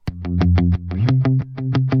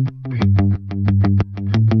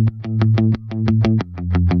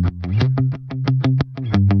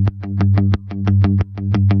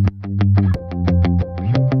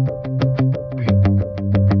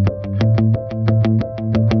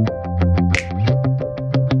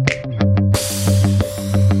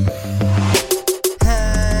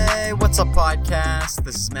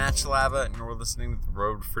Matt Shalava, and you're listening to the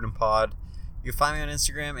Road to Freedom Pod. You can find me on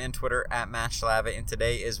Instagram and Twitter at Matt Shalava, and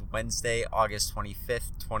today is Wednesday, August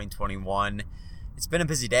 25th, 2021. It's been a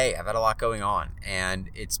busy day. I've had a lot going on, and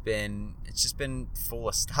it's just been full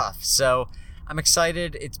of stuff. So I'm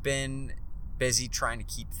excited. It's been busy trying to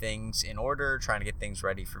keep things in order, trying to get things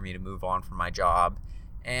ready for me to move on from my job.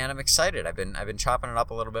 And I'm excited. I've been chopping it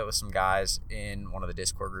up a little bit with some guys in one of the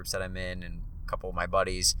Discord groups that I'm in and a couple of my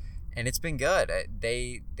buddies, and it's been good.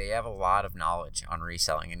 They have a lot of knowledge on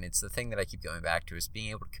reselling, and it's the thing that I keep going back to is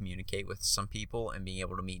being able to communicate with some people and being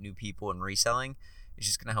able to meet new people in reselling is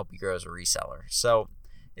just going to help you grow as a reseller. So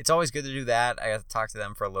it's always good to do that. I got to talk to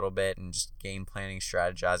them for a little bit and just game planning,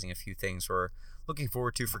 strategizing a few things we're looking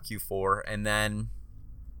forward to for Q4, and then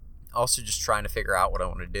also just trying to figure out what I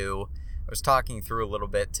want to do. I was talking through a little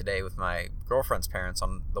bit today with my girlfriend's parents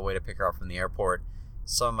on the way to pick her up from the airport,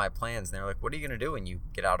 some of my plans, and they're like, what are you going to do when you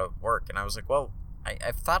get out of work? And I was like, well,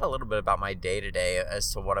 I've thought a little bit about my day-to-day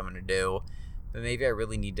as to what I'm going to do, but maybe I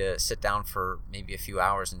really need to sit down for maybe a few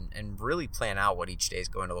hours and really plan out what each day is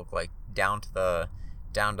going to look like down to the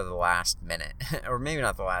last minute, or maybe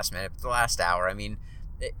not the last minute, but the last hour. I mean,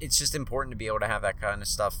 it's just important to be able to have that kind of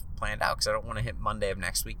stuff planned out because I don't want to hit Monday of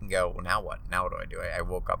next week and go, well, now what? Now what do I do? I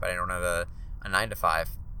woke up and I don't have a 9 to 5.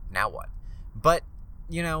 Now what? But,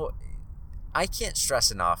 I can't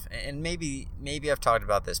stress enough, and maybe I've talked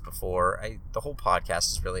about this before. The whole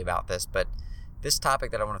podcast is really about this, but this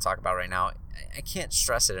topic that I want to talk about right now, I can't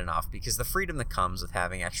stress it enough because the freedom that comes with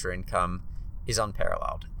having extra income is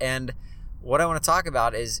unparalleled. And what I want to talk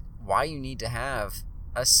about is why you need to have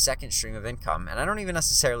a second stream of income. And I don't even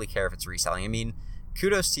necessarily care if it's reselling. I mean,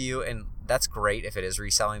 kudos to you, and that's great if it is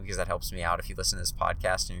reselling because that helps me out. If you listen to this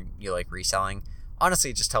podcast and you like reselling,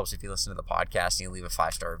 honestly, it just helps if you listen to the podcast and you leave a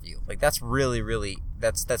 5-star review. Like that's really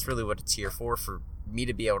that's really what it's here for me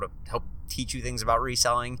to be able to help teach you things about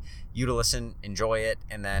reselling, you to listen, enjoy it,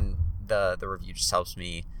 and then the review just helps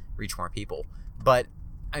me reach more people. But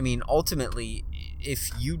I mean, ultimately,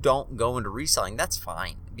 if you don't go into reselling, that's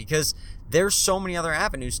fine because there's so many other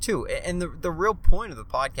avenues too. And the real point of the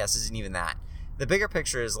podcast isn't even that. The bigger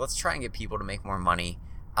picture is let's try and get people to make more money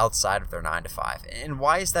outside of their 9 to 5. And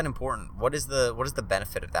why is that important? What is the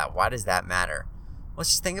benefit of that? Why does that matter?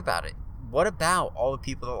 Let's just think about it. What about all the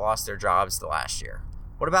people that lost their jobs the last year?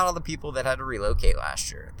 What about all the people that had to relocate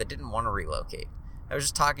last year that didn't want to relocate? I was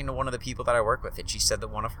just talking to one of the people that I work with, and she said that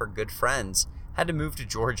one of her good friends had to move to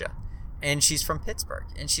Georgia, and she's from Pittsburgh,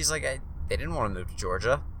 and she's like, they didn't want to move to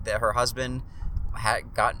Georgia. That her husband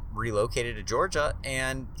had got relocated to Georgia,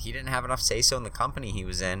 and he didn't have enough say-so in the company he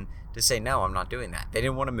was in to say, no, I'm not doing that. They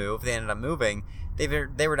didn't want to move. They ended up moving. They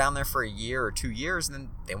were down there for a year or 2 years, and then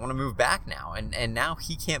they want to move back now. And now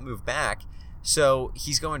he can't move back, so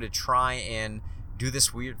he's going to try and do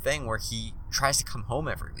this weird thing where he tries to come home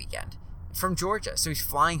every weekend from Georgia. So he's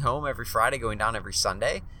flying home every Friday, going down every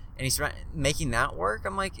Sunday, and he's making that work.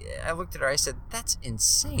 I'm like, I looked at her, I said, that's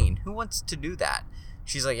insane. Who wants to do that?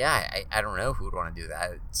 She's like, yeah, I don't know who would want to do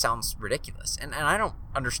that. It sounds ridiculous. And I don't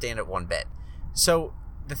understand it one bit. So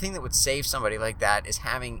the thing that would save somebody like that is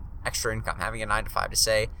having extra income, having a 9 to 5 to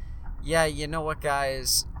say, yeah, you know what,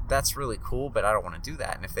 guys, that's really cool, but I don't want to do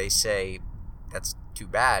that. And if they say, that's too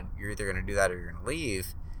bad, you're either going to do that or you're going to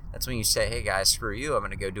leave, that's when you say, hey, guys, screw you. I'm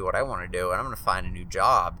going to go do what I want to do, and I'm going to find a new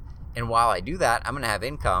job. And while I do that, I'm going to have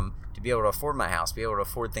income to be able to afford my house, be able to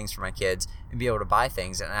afford things for my kids, and be able to buy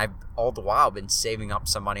things. And I've all the while been saving up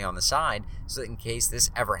some money on the side so that in case this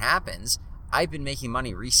ever happens, I've been making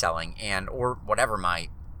money reselling or whatever my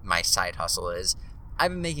side hustle is.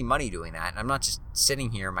 I've been making money doing that, and I'm not just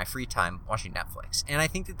sitting here in my free time watching Netflix. And I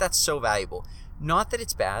think that that's so valuable. Not that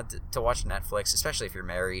it's bad to watch Netflix, especially if you're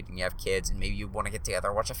married and you have kids and maybe you want to get together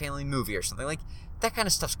and watch a family movie or something. Like, that kind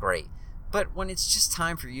of stuff's great. But when it's just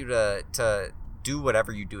time for you to do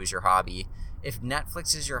whatever you do as your hobby, if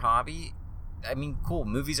Netflix is your hobby, I mean, cool,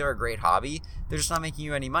 movies are a great hobby. They're just not making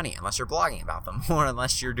you any money unless you're blogging about them, or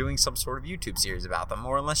unless you're doing some sort of YouTube series about them,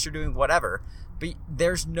 or unless you're doing whatever. But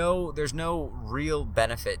there's no real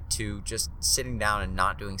benefit to just sitting down and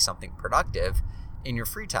not doing something productive in your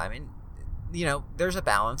free time. And, there's a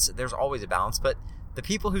balance. There's always a balance. But the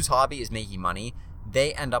people whose hobby is making money,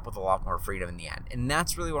 they end up with a lot more freedom in the end. And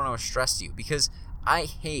that's really what I want to stress to you, because I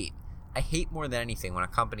hate more than anything when a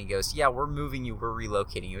company goes, yeah, we're moving you, we're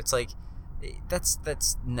relocating you. It's like,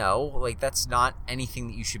 that's no, like, that's not anything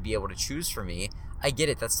that you should be able to choose for me. I get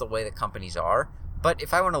it. That's the way that companies are. But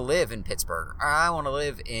if I want to live in Pittsburgh, or I want to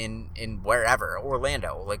live in wherever,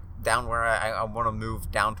 Orlando, like down where I want to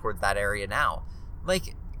move down towards that area now,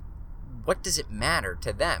 like, what does it matter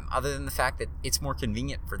to them other than the fact that it's more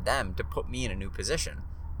convenient for them to put me in a new position?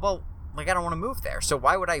 Well, I don't want to move there. So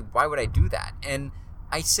why would I do that? And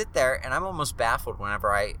I sit there and I'm almost baffled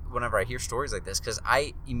whenever I hear stories like this, because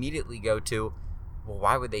I immediately go to, well,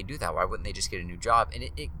 why would they do that? Why wouldn't they just get a new job? And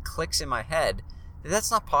it clicks in my head that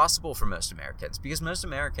that's not possible for most Americans, because most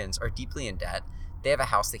Americans are deeply in debt. They have a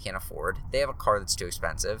house they can't afford. They have a car that's too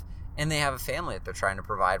expensive. And they have a family that they're trying to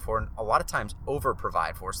provide for, and a lot of times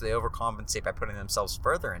over-provide for. So they overcompensate by putting themselves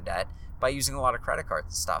further in debt by using a lot of credit cards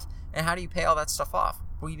and stuff. And how do you pay all that stuff off?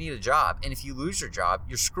 Well, you need a job. And if you lose your job,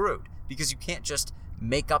 you're screwed, because you can't just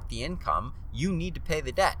make up the income. You need to pay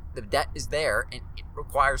the debt. The debt is there, and it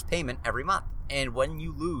requires payment every month. And when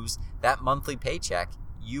you lose that monthly paycheck,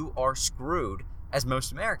 you are screwed, as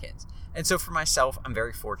most Americans. And so for myself, I'm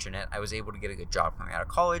very fortunate. I was able to get a good job coming out of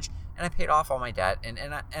college, and I paid off all my debt. And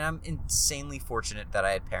I'm insanely fortunate that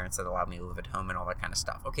I had parents that allowed me to live at home and all that kind of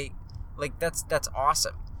stuff. Okay, that's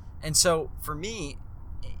awesome. And so for me,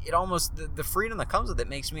 it almost, the freedom that comes with it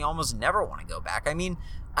makes me almost never want to go back. I mean,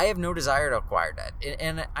 I have no desire to acquire debt,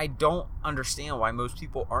 and I don't understand why most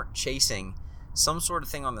people aren't chasing some sort of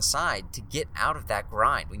thing on the side to get out of that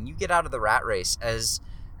grind. When you get out of the rat race, as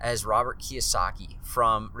Robert Kiyosaki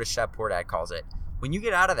from Rich Dad Poor Dad calls it, when you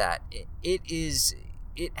get out of that,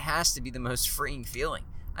 it has to be the most freeing feeling.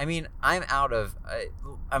 I mean,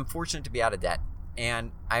 I'm fortunate to be out of debt,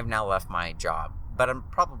 and I've now left my job, but I'm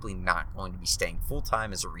probably not going to be staying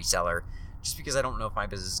full-time as a reseller, just because I don't know if my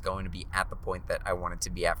business is going to be at the point that I want it to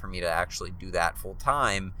be at for me to actually do that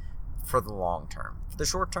full-time for the long term. For the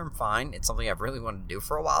short term, fine. It's something I've really wanted to do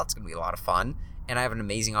for a while. It's going to be a lot of fun, and I have an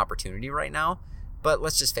amazing opportunity right now. But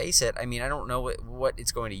let's just face it. I mean, I don't know what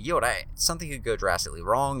it's going to yield. Something could go drastically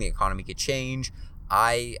wrong. The economy could change.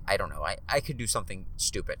 I don't know. I could do something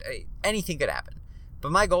stupid. Anything could happen.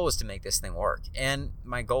 But my goal is to make this thing work. And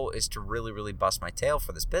my goal is to really, really bust my tail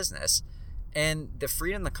for this business. And the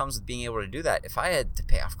freedom that comes with being able to do that, if I had to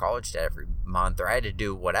pay off college debt every month, or I had to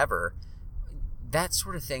do whatever, that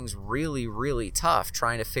sort of thing's really, really tough,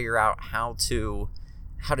 trying to figure out how to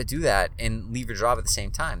do that and leave your job at the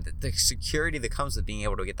same time. The security that comes with being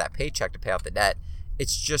able to get that paycheck to pay off the debt,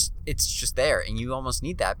 it's just there, and you almost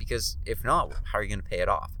need that, because if not, how are you going to pay it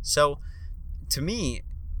off? So to me,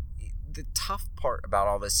 the tough part about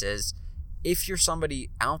all this is, if you're somebody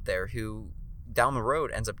out there who down the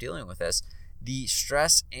road ends up dealing with this, the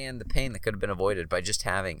stress and the pain that could have been avoided by just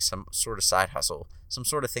having some sort of side hustle, some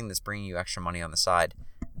sort of thing that's bringing you extra money on the side,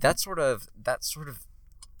 that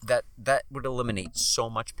would eliminate so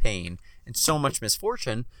much pain and so much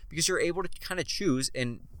misfortune, because you're able to kind of choose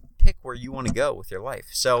and pick where you want to go with your life.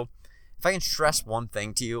 So if I can stress one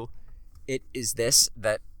thing to you, it is this,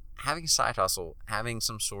 that having a side hustle, having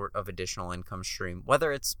some sort of additional income stream,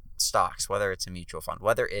 whether it's stocks, whether it's a mutual fund,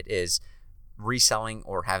 whether it is reselling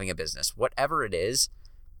or having a business, whatever it is,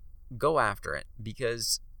 go after it,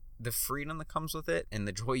 because the freedom that comes with it and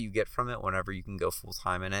the joy you get from it whenever you can go full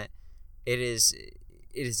time in it, it is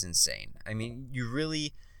insane. I mean, you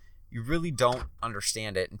really don't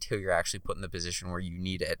understand it until you're actually put in the position where you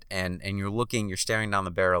need it, and you're staring down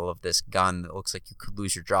the barrel of this gun that looks like you could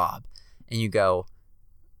lose your job, and you go,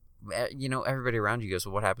 everybody around you goes,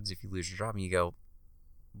 well, what happens if you lose your job? And you go,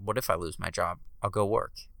 what if I lose my job? I'll go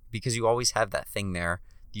work. Because you always have that thing there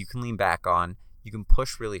that you can lean back on, you can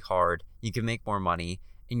push really hard, you can make more money,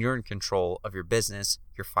 and you're in control of your business,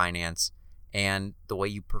 your finance, and the way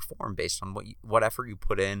you perform based on what effort you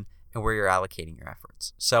put in and where you're allocating your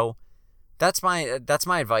efforts. So that's my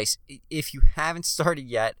advice. If you haven't started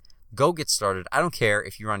yet, go get started. I don't care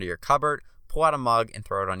if you run to your cupboard, pull out a mug and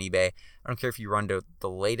throw it on eBay. I don't care if you run to the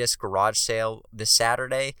latest garage sale this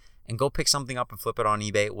Saturday and go pick something up and flip it on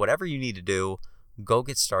eBay. Whatever you need to do, go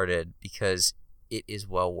get started, because it is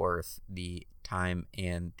well worth the time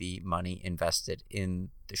and the money invested in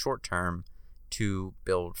the short term to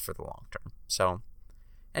build for the long term. So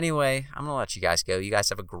anyway, I'm going to let you guys go. You guys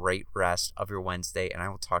have a great rest of your Wednesday, and I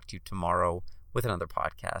will talk to you tomorrow with another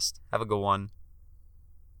podcast. Have a good one.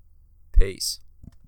 Peace.